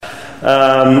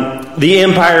The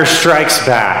Empire Strikes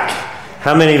Back.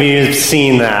 How many of you have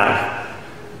seen that?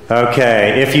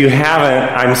 Okay, if you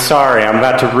haven't, I'm sorry, I'm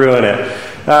about to ruin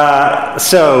it.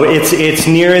 So it's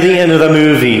near the end of the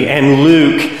movie, and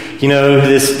Luke,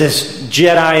 this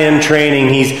Jedi in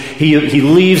training, he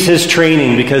leaves his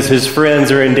training because his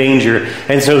friends are in danger,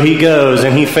 and so he goes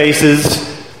and he faces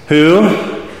who?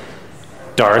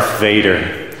 Darth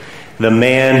Vader, the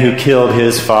man who killed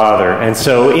his father. And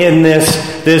so in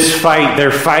this fight,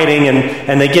 they're fighting,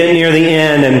 and they get near the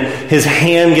end, and his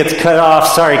hand gets cut off.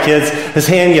 Sorry, kids. His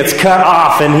hand gets cut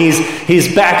off, and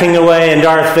he's backing away, and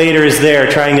Darth Vader is there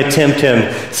trying to tempt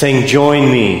him, saying, join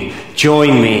me,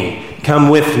 come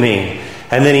with me.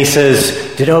 And then he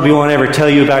says, did Obi-Wan ever tell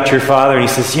you about your father? And he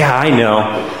says, yeah, I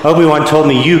know. Obi-Wan told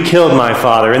me you killed my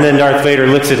father. And then Darth Vader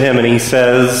looks at him and he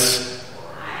says,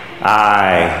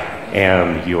 I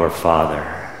am your father.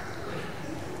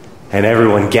 And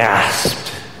everyone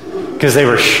gasped because they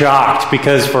were shocked,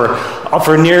 because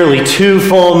for nearly 2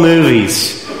 full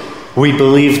movies, we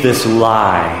believed this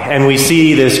lie. And we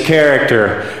see this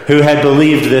character who had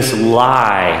believed this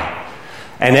lie.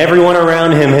 And everyone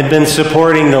around him had been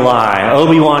supporting the lie.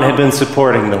 Obi-Wan had been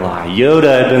supporting the lie.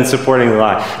 Yoda had been supporting the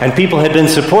lie. And people had been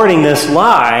supporting this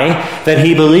lie that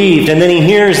he believed. And then he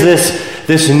hears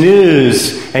this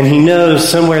news, and he knows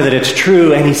somewhere that it's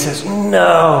true, and he says,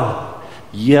 no,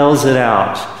 yells it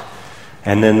out.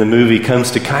 And then the movie comes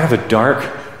to kind of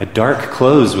a dark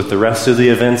close with the rest of the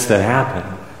events that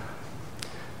happen.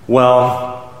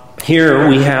 Well, here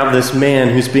we have this man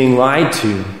who's being lied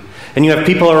to. And you have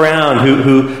people around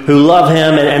who love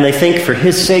him, and they think, for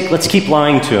his sake, let's keep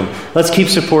lying to him. Let's keep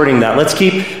supporting that. Let's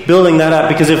keep building that up,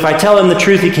 because if I tell him the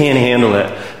truth, he can't handle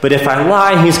it. But if I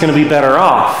lie, he's going to be better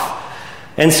off.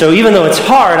 And so even though it's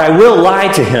hard, I will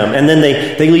lie to him. And then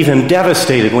they leave him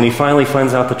devastated when he finally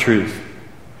finds out the truth.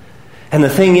 And the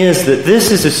thing is that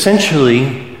this is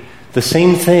essentially the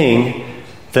same thing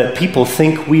that people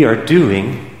think we are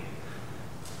doing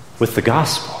with the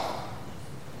gospel.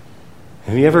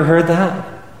 Have you ever heard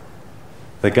that?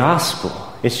 The gospel.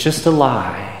 It's just a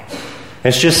lie.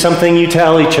 It's just something you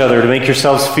tell each other to make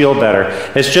yourselves feel better.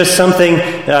 It's just something,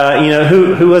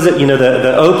 who was it?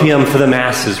 The opium for the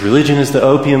masses. Religion is the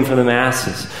opium for the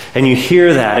masses. And you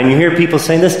hear that, and you hear people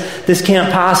saying, this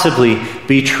can't possibly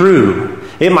be true.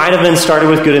 It might have been started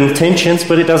with good intentions,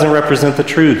 but it doesn't represent the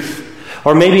truth.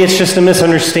 Or maybe it's just a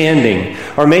misunderstanding.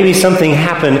 Or maybe something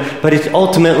happened, but it's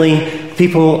ultimately,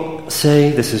 people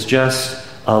say this is just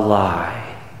a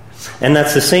lie. And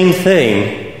that's the same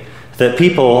thing that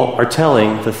people are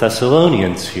telling the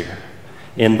Thessalonians here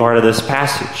in part of this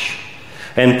passage.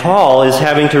 And Paul is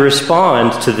having to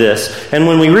respond to this. And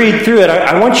when we read through it,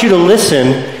 I want you to listen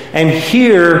and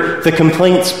hear the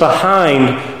complaints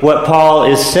behind what Paul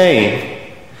is saying.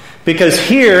 Because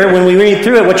here, when we read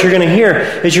through it, what you're going to hear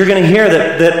is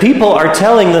that people are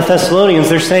telling the Thessalonians,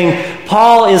 they're saying,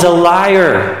 Paul is a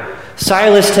liar.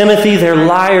 Silas, Timothy, they're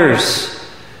liars.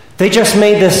 They just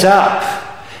made this up.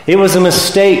 It was a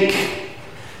mistake.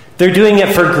 They're doing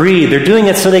it for greed. They're doing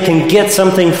it so they can get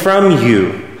something from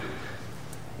you.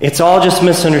 It's all just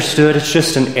misunderstood. It's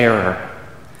just an error.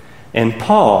 And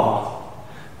Paul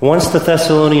wants the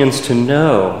Thessalonians to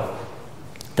know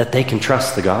that they can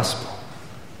trust the gospel.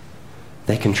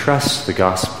 They can trust the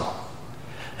gospel.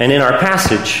 And in our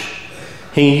passage,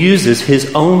 he uses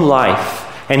his own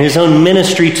life and his own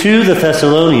ministry to the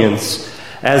Thessalonians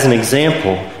as an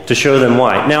example to show them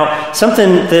why. Now, something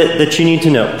that you need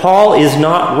to know. Paul is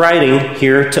not writing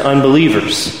here to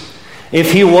unbelievers.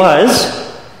 If he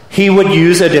was, he would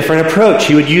use a different approach.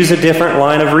 He would use a different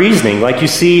line of reasoning. Like you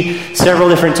see several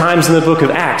different times in the book of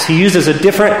Acts. He uses a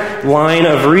different line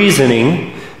of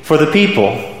reasoning for the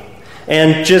people.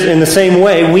 And just in the same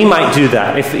way, we might do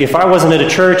that. If I wasn't at a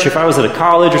church, if I was at a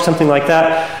college or something like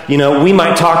that, we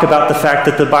might talk about the fact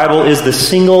that the Bible is the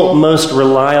single most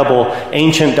reliable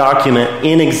ancient document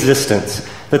in existence.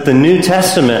 That the New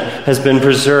Testament has been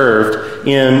preserved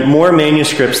in more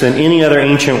manuscripts than any other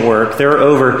ancient work. There are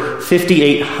over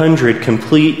 5,800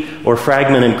 complete or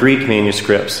fragmented Greek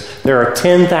manuscripts. There are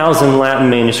 10,000 Latin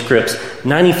manuscripts,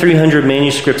 9,300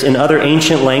 manuscripts in other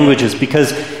ancient languages,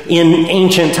 because in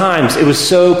ancient times it was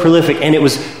so prolific and it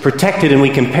was protected, and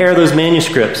we compare those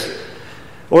manuscripts.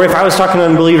 Or if I was talking to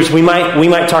unbelievers, we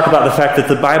might talk about the fact that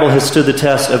the Bible has stood the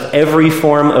test of every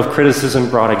form of criticism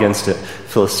brought against it.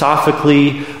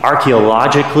 Philosophically,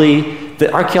 archaeologically.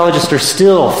 The archaeologists are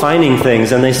still finding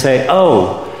things, and they say,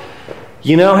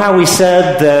 you know how we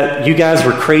said that you guys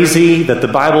were crazy, that the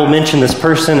Bible mentioned this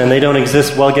person and they don't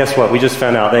exist? Well, guess what? We just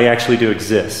found out they actually do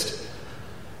exist.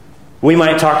 We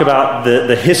might talk about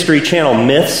the History Channel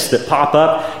myths that pop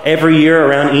up every year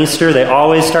around Easter. They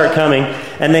always start coming,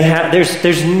 and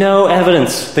there's no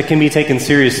evidence that can be taken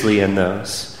seriously in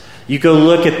those. You go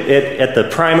look at the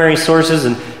primary sources,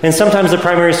 and sometimes the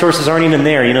primary sources aren't even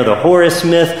there. You know, the Horus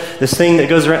myth, this thing that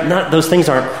goes around, those things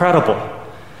aren't credible,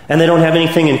 and they don't have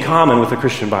anything in common with the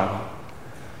Christian Bible.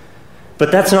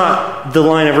 But that's not the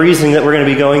line of reasoning that we're going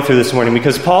to be going through this morning,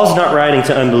 because Paul's not writing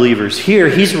to unbelievers. Here,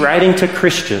 he's writing to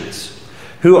Christians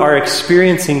who are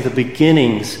experiencing the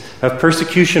beginnings of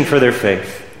persecution for their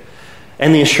faith,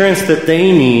 and the assurance that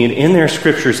they need in their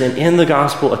scriptures and in the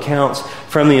gospel accounts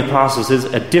from the apostles is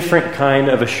a different kind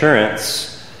of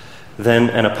assurance than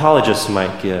an apologist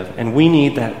might give. And we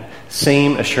need that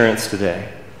same assurance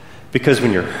today. Because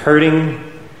when you're hurting,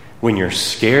 when you're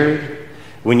scared,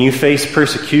 when you face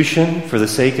persecution for the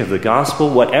sake of the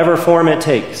gospel, whatever form it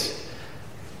takes,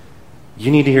 you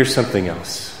need to hear something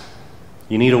else.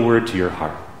 You need a word to your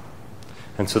heart.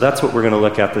 And so that's what we're going to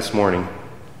look at this morning.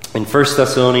 In 1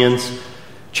 Thessalonians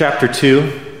chapter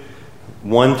 2,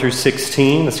 1 through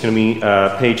 16, that's going to be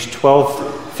page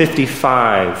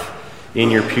 1255 in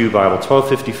your Pew Bible.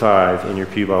 1255 in your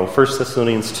Pew Bible. 1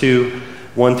 Thessalonians 2,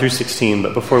 1 through 16.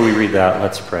 But before we read that,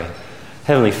 let's pray.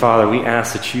 Heavenly Father, we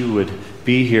ask that you would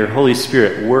be here. Holy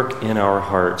Spirit, work in our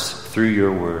hearts through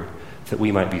your word, that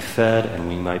we might be fed and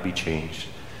we might be changed.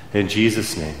 In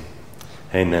Jesus' name.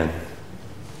 Amen.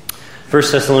 1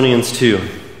 Thessalonians 2,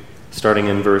 starting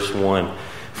in verse 1.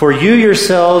 For you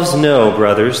yourselves know,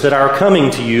 brothers, that our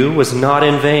coming to you was not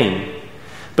in vain.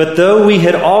 But though we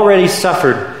had already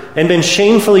suffered and been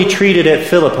shamefully treated at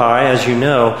Philippi, as you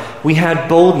know, we had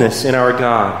boldness in our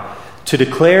God to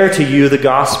declare to you the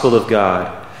gospel of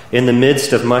God in the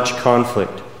midst of much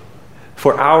conflict.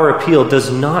 For our appeal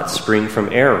does not spring from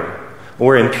error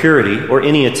or impurity or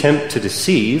any attempt to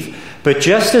deceive, but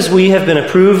just as we have been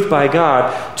approved by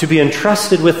God to be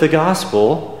entrusted with the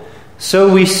gospel,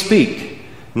 so we speak,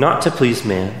 not to please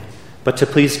man, but to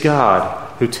please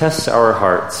God, who tests our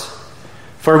hearts.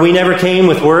 For we never came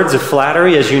with words of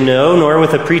flattery, as you know, nor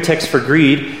with a pretext for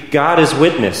greed. God is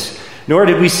witness. Nor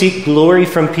did we seek glory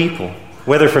from people,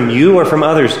 whether from you or from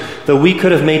others, though we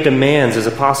could have made demands as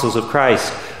apostles of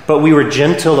Christ. But we were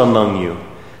gentle among you,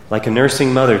 like a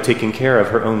nursing mother taking care of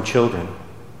her own children.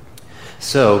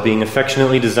 So, being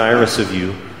affectionately desirous of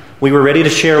you, we were ready to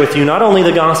share with you not only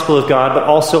the gospel of God, but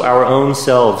also our own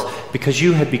selves, because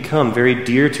you had become very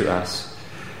dear to us.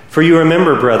 For you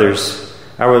remember, brothers,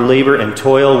 our labor and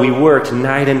toil. We worked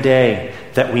night and day,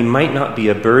 that we might not be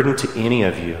a burden to any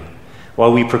of you,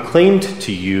 while we proclaimed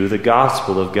to you the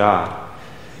gospel of God.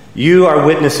 You are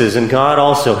witnesses, and God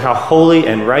also, how holy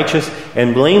and righteous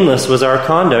and blameless was our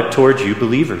conduct towards you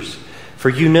believers. For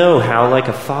you know how, like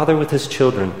a father with his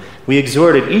children, we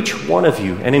exhorted each one of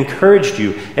you and encouraged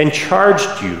you and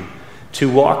charged you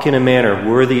to walk in a manner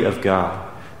worthy of God,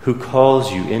 who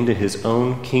calls you into his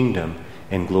own kingdom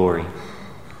and glory.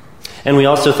 And we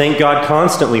also thank God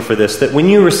constantly for this, that when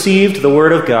you received the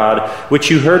word of God, which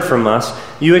you heard from us,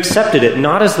 you accepted it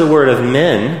not as the word of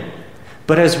men,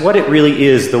 but as what it really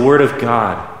is, the word of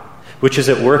God, which is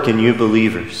at work in you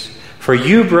believers. For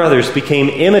you, brothers, became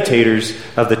imitators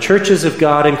of the churches of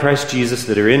God in Christ Jesus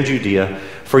that are in Judea,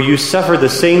 for you suffered the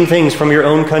same things from your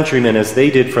own countrymen as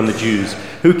they did from the Jews,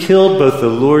 who killed both the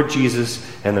Lord Jesus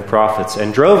and the prophets,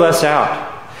 and drove us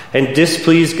out, and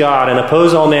displeased God, and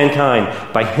oppose all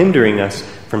mankind by hindering us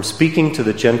from speaking to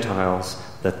the Gentiles,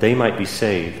 that they might be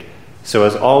saved, so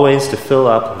as always to fill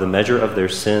up the measure of their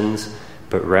sins,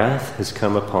 but wrath has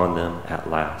come upon them at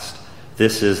last.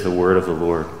 This is the word of the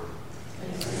Lord.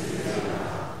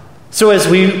 So as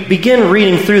we begin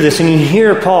reading through this, and you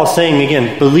hear Paul saying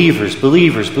again, believers,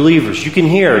 believers, believers, you can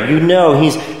hear, you know,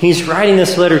 he's writing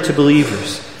this letter to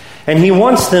believers. And he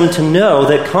wants them to know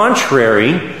that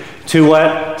contrary to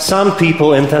what some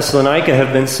people in Thessalonica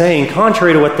have been saying,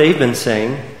 contrary to what they've been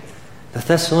saying, the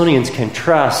Thessalonians can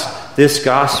trust this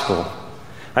gospel.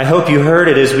 I hope you heard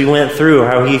it as we went through,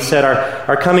 how he said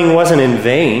our coming wasn't in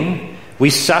vain.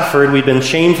 We suffered, we'd been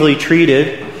shamefully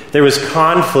treated, there was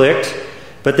conflict,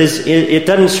 but it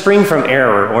doesn't spring from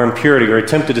error or impurity or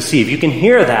attempt to deceive. You can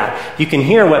hear that. You can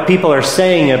hear what people are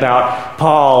saying about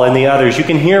Paul and the others. You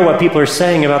can hear what people are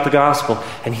saying about the gospel.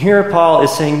 And here Paul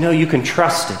is saying, no, you can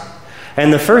trust it.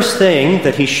 And the first thing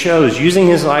that he shows, using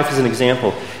his life as an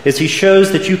example, is he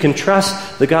shows that you can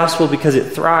trust the gospel because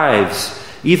it thrives,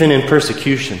 even in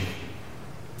persecution.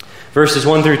 Verses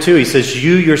 1 through 2, he says,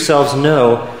 you yourselves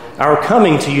know our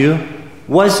coming to you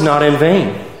was not in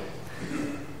vain.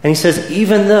 And he says,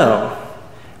 even though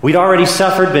we'd already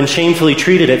suffered, been shamefully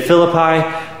treated at Philippi,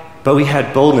 but we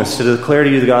had boldness to declare to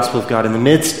you the gospel of God in the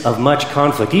midst of much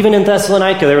conflict. Even in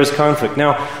Thessalonica, there was conflict.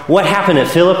 Now, what happened at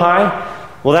Philippi?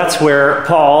 Well, that's where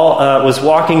Paul was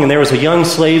walking, and there was a young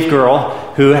slave girl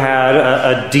who had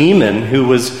a demon who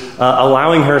was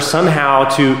allowing her somehow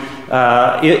to,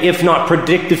 if not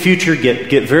predict the future,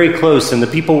 get very close. And the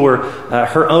people were,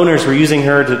 her owners were using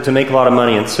her to make a lot of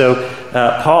money. And so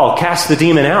Paul cast the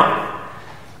demon out.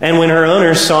 And when her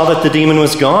owners saw that the demon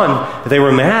was gone, they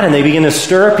were mad, and they began to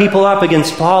stir people up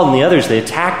against Paul and the others. They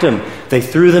attacked them. They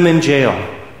threw them in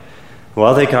jail.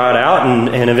 Well, they got out,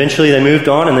 and eventually they moved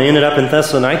on, and they ended up in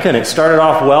Thessalonica, and it started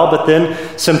off well, but then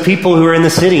some people who were in the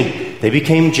city, they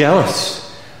became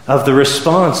jealous of the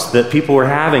response that people were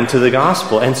having to the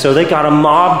gospel. And so they got a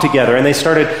mob together, and they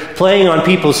started playing on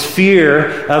people's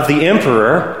fear of the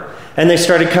emperor, and they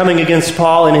started coming against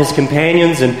Paul and his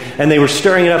companions, and they were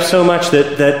stirring it up so much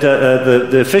that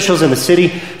the officials in the city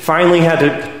finally had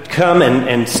to come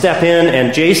and step in,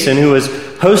 and Jason, who was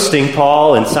hosting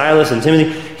Paul and Silas and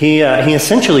Timothy, he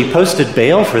essentially posted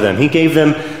bail for them. He gave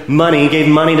them money. He gave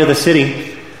money to the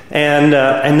city. And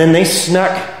then they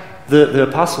snuck the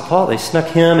Apostle Paul, they snuck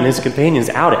him and his companions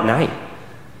out at night.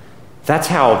 That's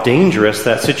how dangerous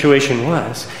that situation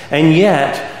was. And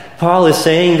yet, Paul is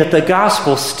saying that the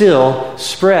gospel still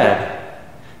spread.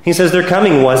 He says their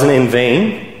coming wasn't in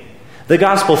vain. The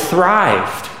gospel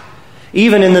thrived.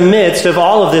 Even in the midst of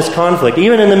all of this conflict,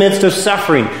 even in the midst of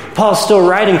suffering, Paul's still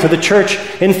writing to the church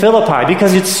in Philippi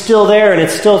because it's still there and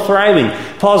it's still thriving.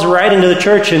 Paul's writing to the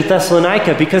church in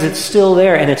Thessalonica because it's still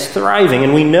there and it's thriving.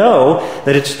 And we know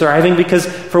that it's thriving because,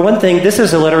 for one thing, this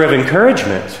is a letter of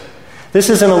encouragement. This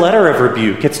isn't a letter of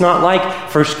rebuke. It's not like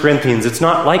 1 Corinthians. It's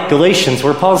not like Galatians,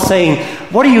 where Paul's saying,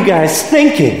 "What are you guys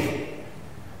thinking?"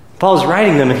 Paul's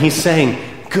writing them and he's saying,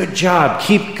 "Good job.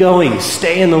 Keep going.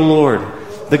 Stay in the Lord."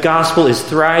 The gospel is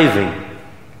thriving,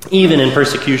 even in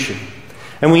persecution.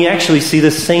 And we actually see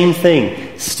the same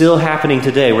thing still happening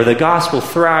today, where the gospel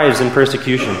thrives in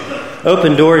persecution.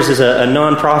 Open Doors is a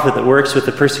nonprofit that works with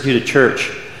the persecuted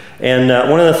church. And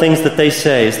one of the things that they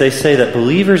say is they say that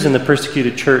believers in the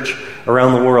persecuted church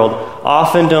around the world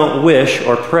often don't wish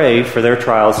or pray for their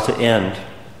trials to end.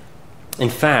 In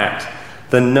fact,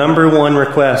 the number one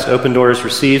request Open Doors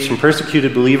receives from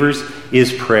persecuted believers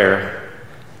is prayer.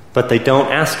 But they don't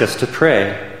ask us to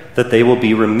pray that they will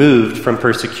be removed from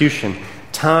persecution.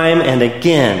 Time and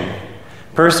again,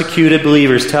 persecuted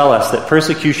believers tell us that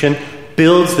persecution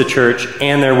builds the church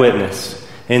and their witness.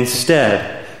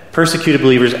 Instead, persecuted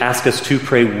believers ask us to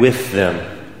pray with them,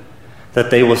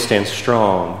 that they will stand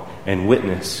strong and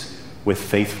witness with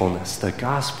faithfulness. The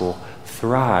gospel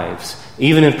thrives,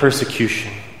 even in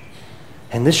persecution.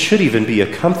 And this should even be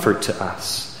a comfort to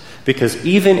us, because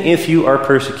even if you are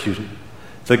persecuted,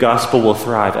 the gospel will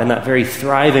thrive. And that very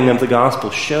thriving of the gospel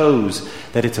shows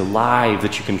that it's alive,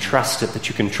 that you can trust it, that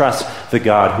you can trust the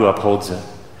God who upholds it.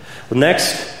 Well,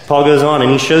 next, Paul goes on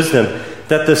and he shows them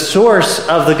that the source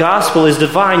of the gospel is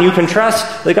divine. You can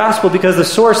trust the gospel because the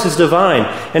source is divine.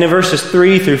 And in verses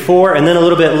 3 through 4, and then a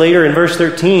little bit later in verse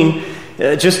 13,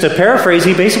 just to paraphrase,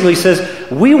 he basically says,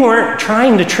 we weren't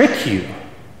trying to trick you.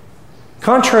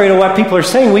 Contrary to what people are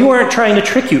saying, we weren't trying to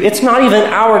trick you. It's not even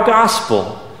our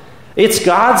gospel. It's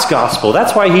God's gospel.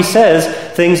 That's why he says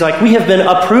things like, we have been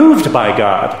approved by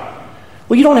God.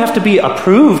 Well, you don't have to be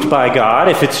approved by God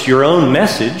if it's your own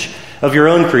message of your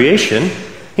own creation.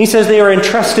 He says they are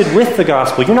entrusted with the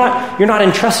gospel. You're not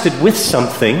entrusted with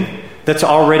something that's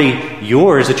already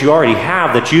yours, that you already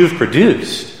have, that you've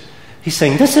produced. He's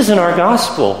saying, this isn't our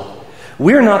gospel.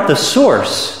 We're not the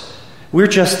source. We're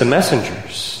just the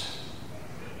messengers.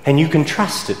 And you can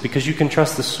trust it because you can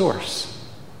trust the source.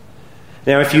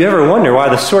 Now, if you ever wonder why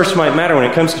the source might matter when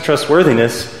it comes to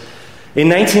trustworthiness, in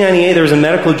 1998 there was a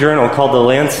medical journal called The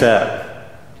Lancet,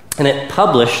 and it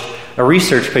published a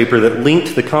research paper that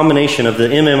linked the combination of the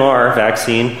MMR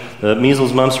vaccine, the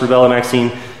measles, mumps, rubella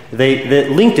vaccine,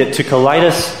 that linked it to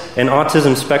colitis and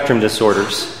autism spectrum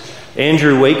disorders.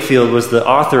 Andrew Wakefield was the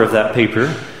author of that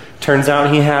paper. Turns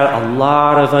out he had a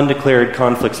lot of undeclared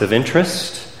conflicts of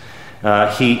interest.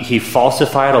 He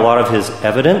falsified a lot of his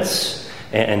evidence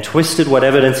and twisted what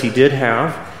evidence he did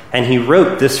have, and he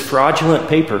wrote this fraudulent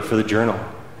paper for the journal.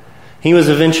 He was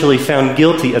eventually found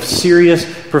guilty of serious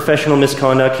professional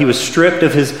misconduct. He was stripped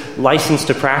of his license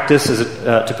to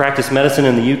practice medicine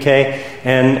in the UK,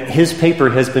 and his paper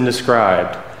has been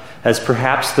described as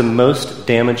perhaps the most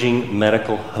damaging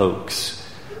medical hoax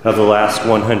of the last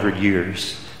 100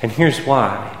 years. And here's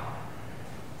why.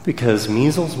 Because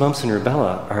measles, mumps, and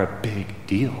rubella are a big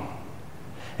deal.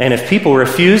 And if people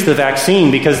refuse the vaccine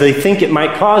because they think it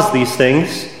might cause these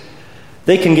things,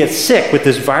 They can get sick with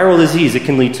this viral disease. It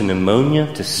can lead to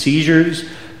pneumonia, to seizures,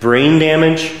 brain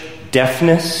damage,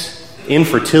 deafness,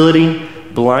 infertility,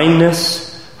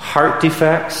 blindness, heart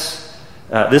defects.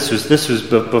 This was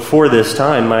before this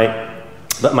time.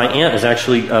 But my aunt is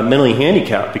actually mentally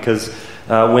handicapped because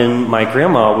when my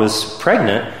grandma was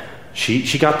pregnant,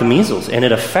 she got the measles, and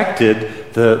it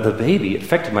affected the baby. It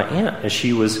affected my aunt as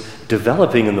she was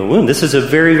developing in the womb. This is a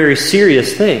very, very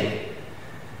serious thing.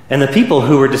 And the people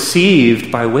who were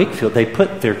deceived by Wakefield, they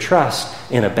put their trust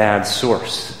in a bad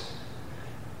source.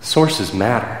 Sources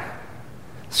matter.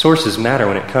 Sources matter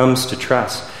when it comes to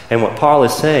trust. And what Paul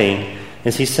is saying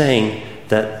is he's saying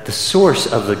that the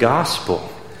source of the gospel,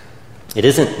 it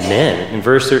isn't men. In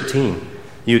verse 13,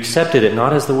 you accepted it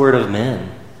not as the word of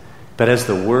men, but as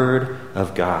the word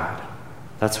of God.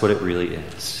 That's what it really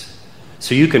is.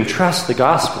 So you can trust the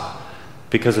gospel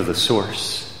because of the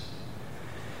source.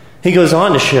 He goes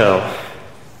on to show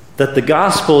that the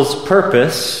gospel's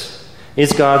purpose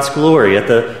is God's glory. At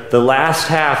the last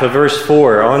half of verse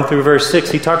 4 on through verse 6,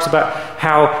 he talks about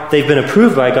how they've been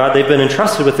approved by God, they've been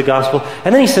entrusted with the gospel,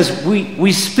 and then he says,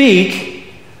 we speak,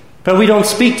 but we don't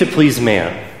speak to please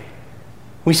man.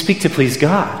 We speak to please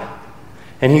God.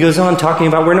 And he goes on talking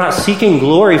about we're not seeking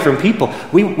glory from people.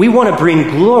 We want to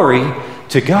bring glory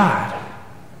to God.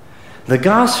 The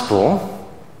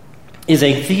gospel is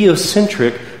a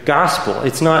theocentric gospel.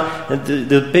 It's not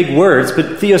the big words,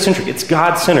 but theocentric. It's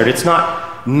God-centered. It's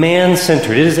not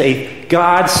man-centered. It is a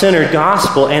God-centered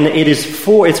gospel, and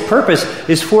its purpose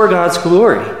is for God's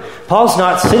glory. Paul's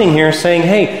not sitting here saying,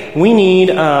 hey, we need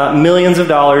millions of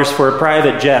dollars for a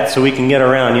private jet so we can get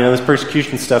around. You know, this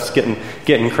persecution stuff's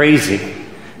getting crazy.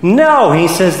 No, he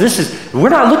says, we're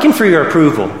not looking for your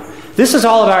approval. This is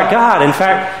all about God. In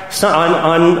fact,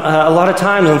 on a lot of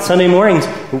times on Sunday mornings,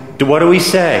 what do we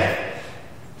say?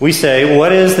 We say,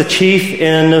 what is the chief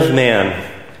end of man?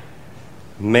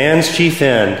 Man's chief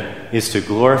end is to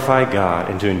glorify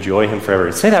God and to enjoy Him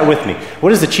forever. Say that with me.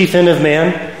 What is the chief end of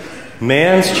man?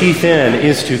 Man's chief end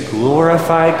is to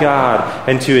glorify God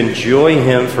and to enjoy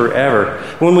Him forever.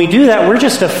 When we do that, we're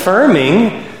just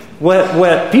affirming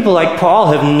what people like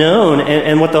Paul have known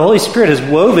and what the Holy Spirit has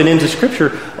woven into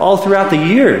Scripture all throughout the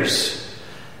years.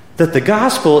 That the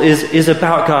gospel is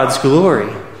about God's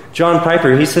glory. John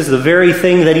Piper, he says the very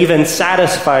thing that even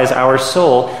satisfies our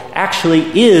soul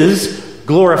actually is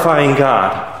glorifying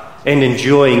God and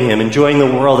enjoying Him, enjoying the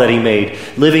world that He made,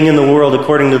 living in the world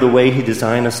according to the way He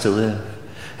designed us to live.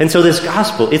 And so this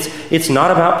gospel, it's not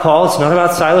about Paul, it's not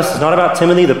about Silas, it's not about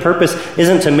Timothy. The purpose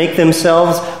isn't to make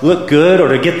themselves look good or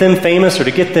to get them famous or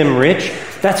to get them rich.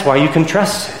 That's why you can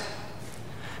trust it.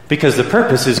 Because the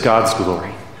purpose is God's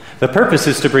glory. The purpose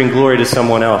is to bring glory to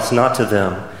someone else, not to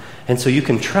them. And so you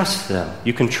can trust them.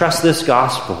 You can trust this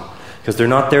gospel because they're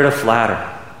not there to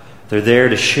flatter. They're there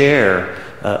to share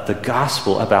the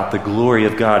gospel about the glory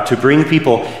of God, to bring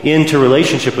people into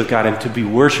relationship with God and to be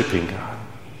worshiping God.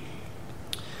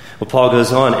 Well, Paul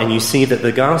goes on, and you see that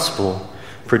the gospel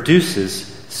produces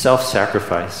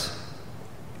self-sacrifice.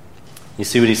 You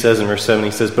see what he says in verse 7?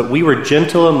 He says, but we were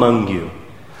gentle among you,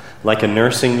 like a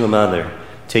nursing mother,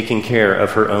 taking care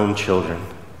of her own children.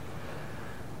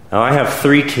 Now, I have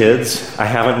 3 kids. I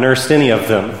haven't nursed any of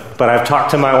them, but I've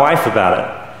talked to my wife about it.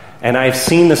 And I've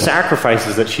seen the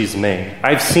sacrifices that she's made.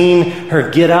 I've seen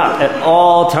her get up at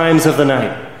all times of the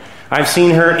night. I've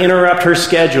seen her interrupt her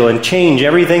schedule and change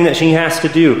everything that she has to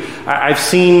do. I've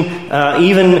seen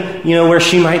even, where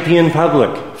she might be in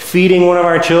public, feeding one of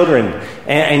our children.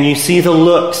 And you see the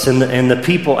looks and the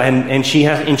people, and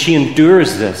she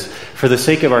endures this for the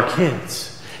sake of our kids.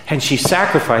 And she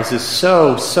sacrifices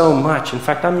so much. In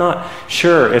fact, I'm not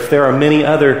sure if there are many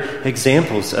other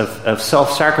examples of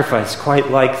self-sacrifice quite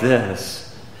like this.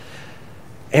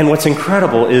 And what's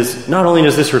incredible is not only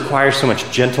does this require so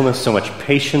much gentleness, so much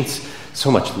patience,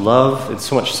 so much love, and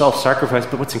so much self-sacrifice,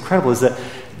 but what's incredible is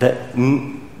that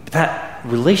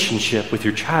relationship with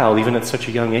your child, even at such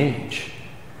a young age,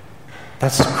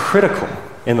 that's critical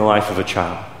in the life of a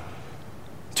child.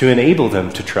 To enable them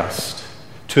to trust,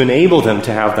 to enable them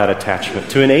to have that attachment,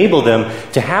 to enable them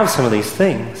to have some of these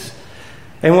things.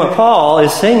 And what Paul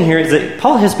is saying here is that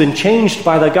Paul has been changed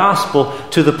by the gospel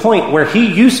to the point where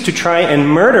he used to try and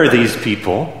murder these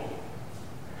people.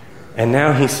 And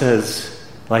now he says,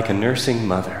 like a nursing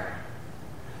mother,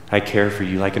 I care for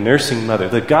you. Like a nursing mother.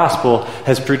 The gospel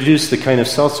has produced the kind of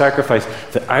self-sacrifice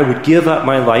that I would give up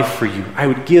my life for you. I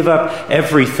would give up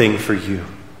everything for you.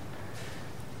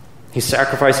 He's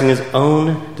sacrificing his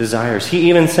own desires. He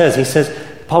even says,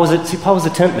 Paul was a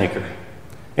tent maker.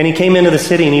 And he came into the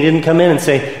city and he didn't come in and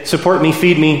say, support me,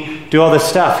 feed me, do all this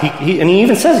stuff. He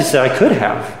even says, I could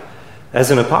have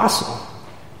as an apostle.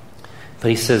 But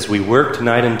he says, we worked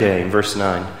night and day, in verse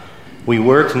 9. We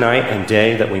worked night and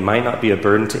day that we might not be a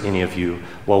burden to any of you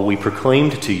while we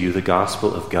proclaimed to you the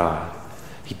gospel of God.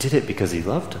 He did it because he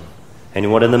loved them. And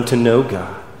he wanted them to know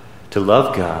God, to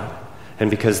love God. And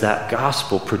because that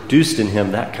gospel produced in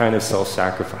him that kind of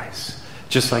self-sacrifice,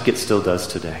 just like it still does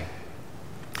today.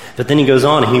 But then he goes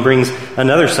on and he brings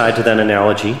another side to that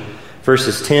analogy.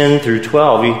 Verses 10 through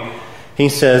 12, he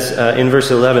says in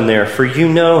verse 11 there, for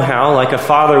you know how, like a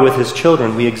father with his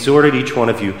children, we exhorted each one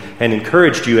of you and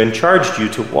encouraged you and charged you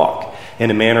to walk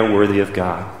in a manner worthy of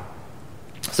God.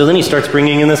 So then he starts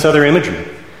bringing in this other imagery.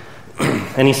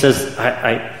 And he says,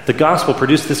 the gospel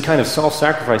produced this kind of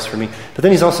self-sacrifice for me. But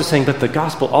then he's also saying, but the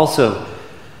gospel also,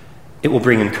 it will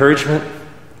bring encouragement.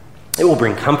 It will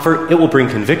bring comfort. It will bring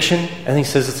conviction. And he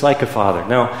says it's like a father.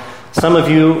 Now, some of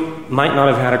you might not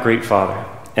have had a great father.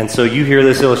 And so you hear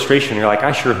this illustration, you're like,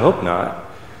 I sure hope not.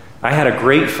 I had a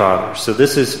great father. So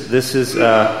this is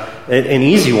an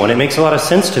easy one. It makes a lot of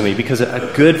sense to me because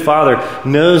a good father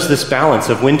knows this balance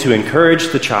of when to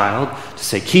encourage the child, to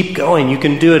say, keep going, you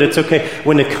can do it, it's okay.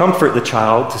 When to comfort the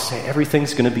child, to say,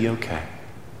 everything's going to be okay.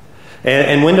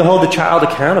 And when to hold the child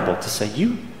accountable, to say,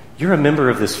 you're a member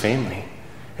of this family,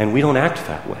 and we don't act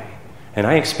that way. And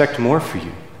I expect more for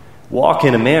you. Walk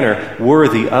in a manner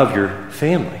worthy of your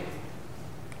family.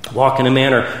 Walk in a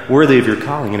manner worthy of your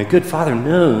calling. And a good father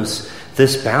knows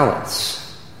this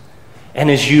balance.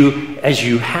 And as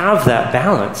you have that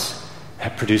balance,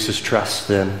 that produces trust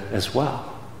then as well.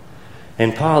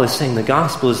 And Paul is saying the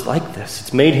gospel is like this.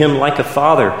 It's made him like a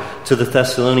father to the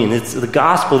Thessalonians. It's the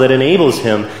gospel that enables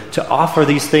him to offer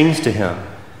these things to him,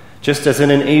 just as it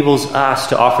enables us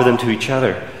to offer them to each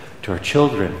other, to our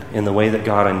children, in the way that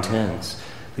God intends.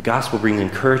 The gospel brings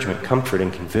encouragement, comfort,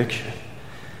 and conviction.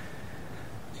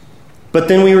 But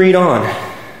then we read on,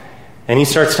 and he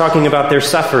starts talking about their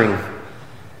suffering.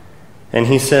 And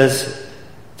he says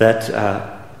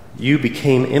that you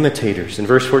became imitators, in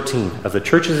verse 14, of the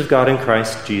churches of God in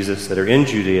Christ Jesus that are in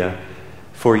Judea,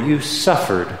 for you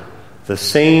suffered the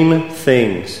same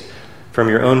things from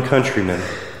your own countrymen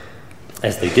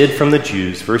as they did from the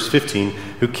Jews, verse 15,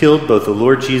 who killed both the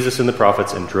Lord Jesus and the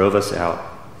prophets and drove us out.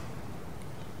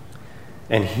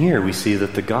 And here we see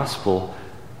that the gospel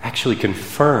actually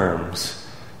confirms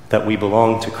that we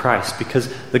belong to Christ,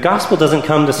 because the gospel doesn't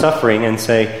come to suffering and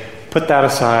say, put that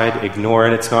aside, ignore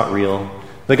it, it's not real.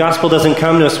 The gospel doesn't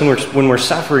come to us when we're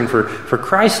suffering for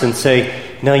Christ and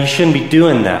say, no, you shouldn't be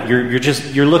doing that.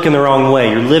 You're looking the wrong way.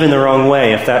 You're living the wrong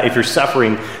way if you're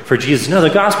suffering for Jesus. No, the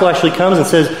gospel actually comes and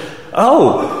says,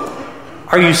 oh,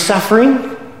 are you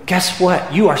suffering? Guess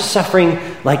what? You are suffering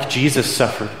like Jesus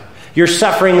suffered. You're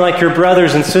suffering like your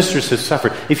brothers and sisters have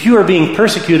suffered. If you are being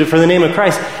persecuted for the name of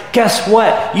Christ, guess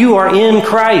what? You are in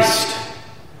Christ.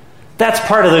 That's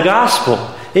part of the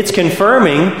gospel. It's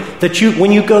confirming that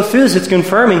when you go through this, it's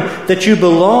confirming that you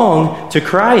belong to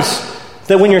Christ.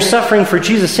 That when you're suffering for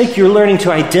Jesus' sake, you're learning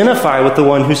to identify with the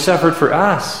one who suffered for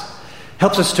us.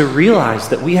 Helps us to realize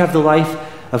that we have the life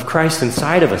of Christ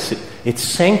inside of us. It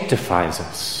sanctifies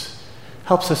us.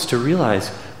 Helps us to realize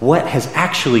what has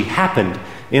actually happened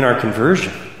in our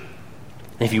conversion.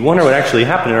 And if you wonder what actually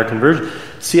happened in our conversion,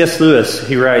 C.S. Lewis,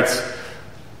 he writes,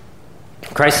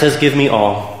 Christ says, give me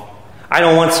all. I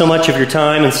don't want so much of your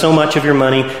time and so much of your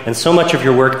money and so much of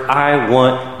your work. I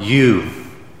want you.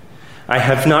 I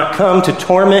have not come to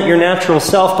torment your natural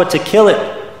self, but to kill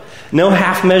it. No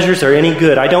half measures are any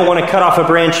good. I don't want to cut off a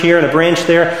branch here and a branch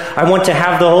there. I want to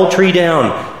have the whole tree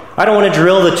down. I don't want to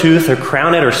drill the tooth or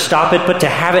crown it or stop it, but to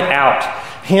have it out.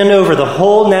 Hand over the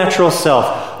whole natural self,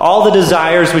 all the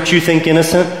desires which you think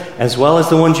innocent, as well as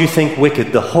the ones you think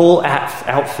wicked, the whole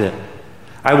outfit.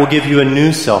 I will give you a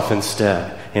new self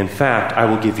instead. In fact, I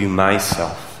will give you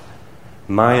myself.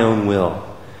 My own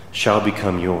will shall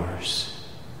become yours.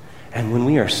 And when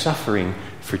we are suffering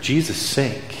for Jesus'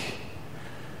 sake,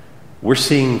 we're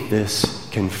seeing this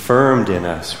confirmed in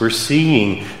us. We're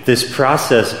seeing this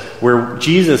process where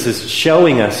Jesus is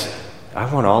showing us,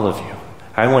 I want all of you.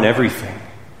 I want everything.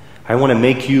 I want to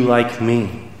make you like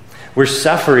me. We're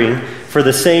suffering for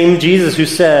the same Jesus who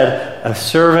said, a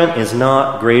servant is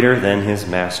not greater than his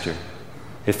master.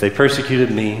 If they persecuted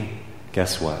me,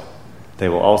 guess what? They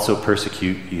will also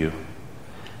persecute you.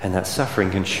 And that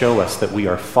suffering can show us that we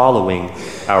are following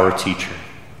our teacher.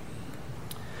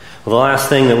 Well, the last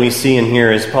thing that we see in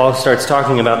here is Paul starts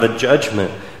talking about the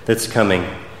judgment that's coming.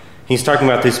 He's talking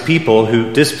about these people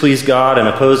who displease God and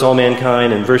oppose all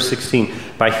mankind in verse 16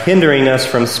 by hindering us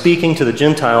from speaking to the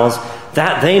Gentiles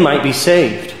that they might be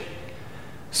saved.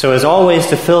 So as always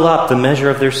to fill up the measure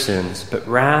of their sins, but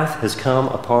wrath has come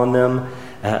upon them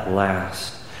at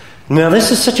last. Now,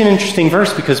 this is such an interesting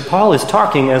verse because Paul is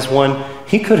talking as one,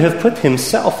 he could have put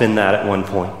himself in that at one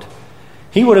point.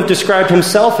 He would have described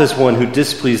himself as one who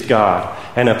displeased God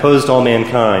and opposed all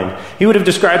mankind. He would have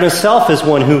described himself as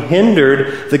one who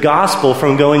hindered the gospel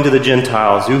from going to the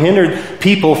Gentiles, who hindered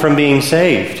people from being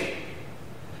saved.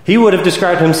 He would have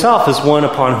described himself as one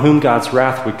upon whom God's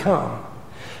wrath would come.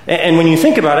 And when you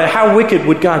think about it, how wicked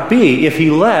would God be if he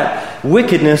let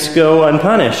wickedness go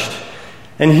unpunished?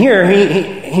 And here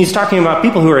he's talking about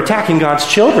people who are attacking God's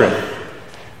children.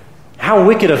 How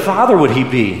wicked a father would he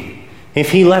be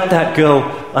if he let that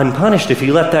go unpunished, if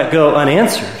he let that go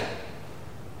unanswered?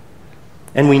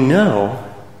 And we know,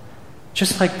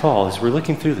 just like Paul, as we're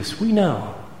looking through this, we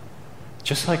know,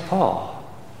 just like Paul,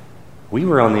 we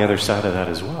were on the other side of that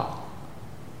as well.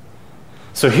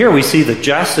 So here we see the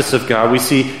justice of God. We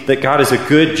see that God is a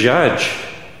good judge.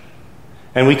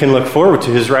 And we can look forward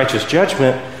to his righteous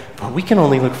judgment, but we can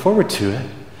only look forward to it.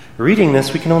 Reading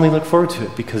this, we can only look forward to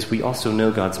it because we also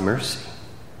know God's mercy.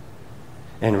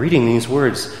 And reading these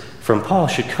words from Paul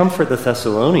should comfort the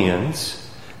Thessalonians,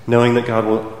 knowing that God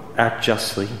will act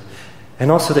justly,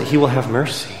 and also that he will have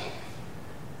mercy.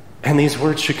 And these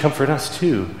words should comfort us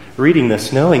too, reading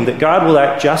this, knowing that God will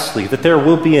act justly, that there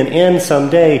will be an end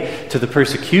someday to the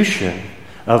persecution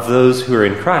of those who are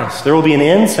in Christ. There will be an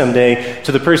end someday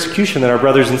to the persecution that our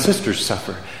brothers and sisters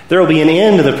suffer. There will be an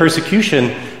end to the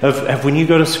persecution of when you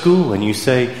go to school and you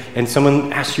say, and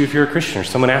someone asks you if you're a Christian, or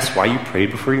someone asks why you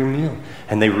prayed before your meal,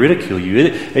 and they ridicule you.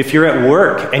 If you're at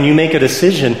work and you make a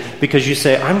decision because you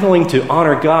say, I'm going to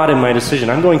honor God in my decision,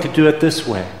 I'm going to do it this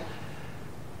way,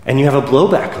 and you have a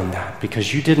blowback on that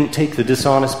because you didn't take the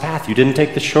dishonest path, you didn't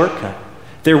take the shortcut.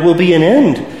 There will be an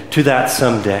end to that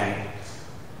someday.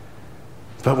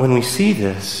 But when we see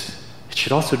this, it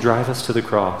should also drive us to the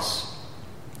cross,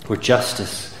 where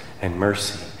justice and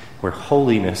mercy, where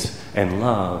holiness and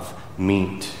love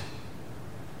meet.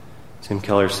 Tim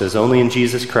Keller says, only in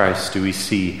Jesus Christ do we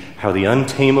see how the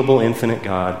untamable infinite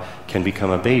God can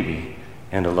become a baby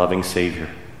and a loving Savior.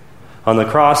 On the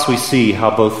cross we see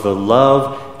how both the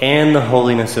love and the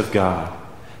holiness of God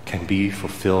can be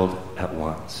fulfilled at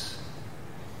once.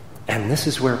 And this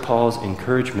is where Paul's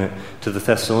encouragement to the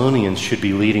Thessalonians should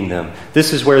be leading them.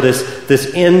 This is where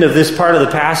this end of this part of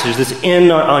the passage, this end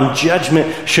on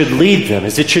judgment should lead them,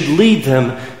 as it should lead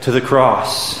them to the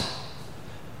cross,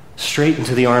 straight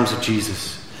into the arms of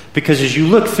Jesus. Because as you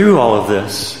look through all of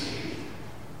this,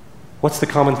 what's the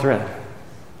common thread?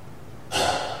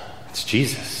 It's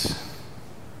Jesus.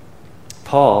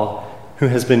 Paul, who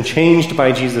has been changed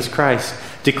by Jesus Christ,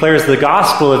 declares the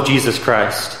gospel of Jesus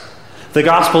Christ. The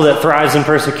gospel that thrives in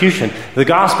persecution. The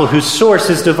gospel whose source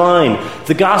is divine.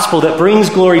 The gospel that brings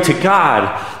glory to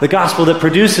God. The gospel that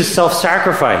produces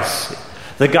self-sacrifice.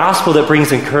 The gospel that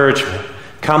brings encouragement,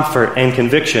 comfort, and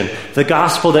conviction. The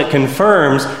gospel that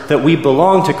confirms that we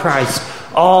belong to Christ,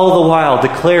 all the while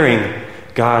declaring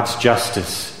God's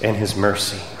justice and his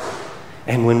mercy.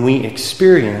 And when we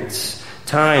experience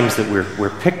times that we're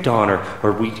picked on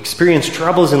or we experience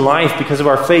troubles in life because of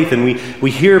our faith, and we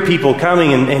hear people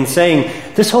coming and saying,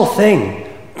 this whole thing,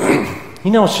 you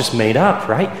know it's just made up,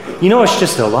 right? You know it's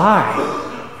just a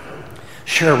lie.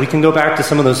 Sure, we can go back to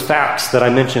some of those facts that I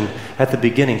mentioned at the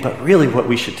beginning, but really what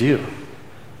we should do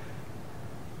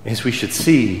is we should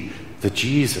see the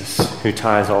Jesus who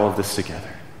ties all of this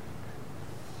together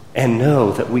and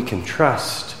know that we can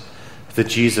trust the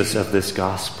Jesus of this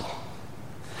gospel.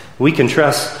 We can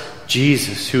trust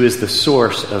Jesus, who is the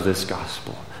source of this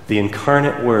gospel, the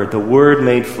incarnate Word, the Word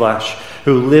made flesh,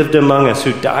 who lived among us,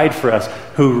 who died for us,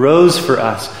 who rose for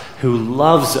us, who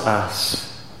loves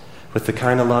us with the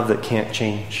kind of love that can't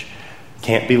change,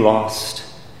 can't be lost.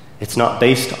 It's not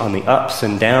based on the ups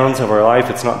and downs of our life.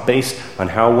 It's not based on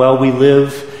how well we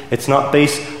live. It's not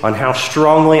based on how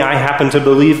strongly I happen to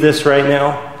believe this right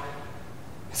now.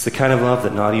 It's the kind of love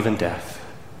that not even death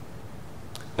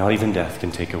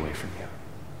can take away from you.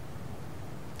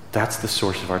 That's the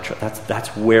source of our trust.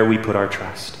 That's where we put our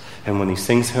trust. And when these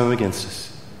things come against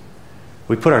us,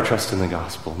 we put our trust in the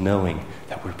gospel, knowing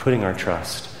that we're putting our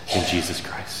trust in Jesus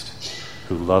Christ,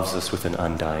 who loves us with an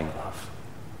undying love.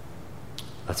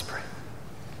 Let's pray.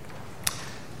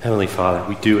 Heavenly Father,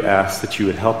 we do ask that you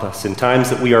would help us in times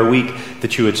that we are weak,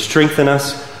 that you would strengthen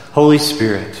us. Holy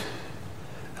Spirit,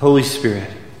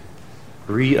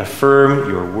 reaffirm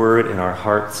your word in our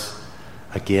hearts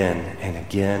again and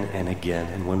again and again.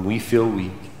 And when we feel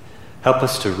weak, help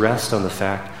us to rest on the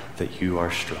fact that you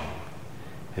are strong.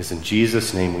 It is in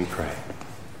Jesus' name we pray.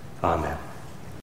 Amen.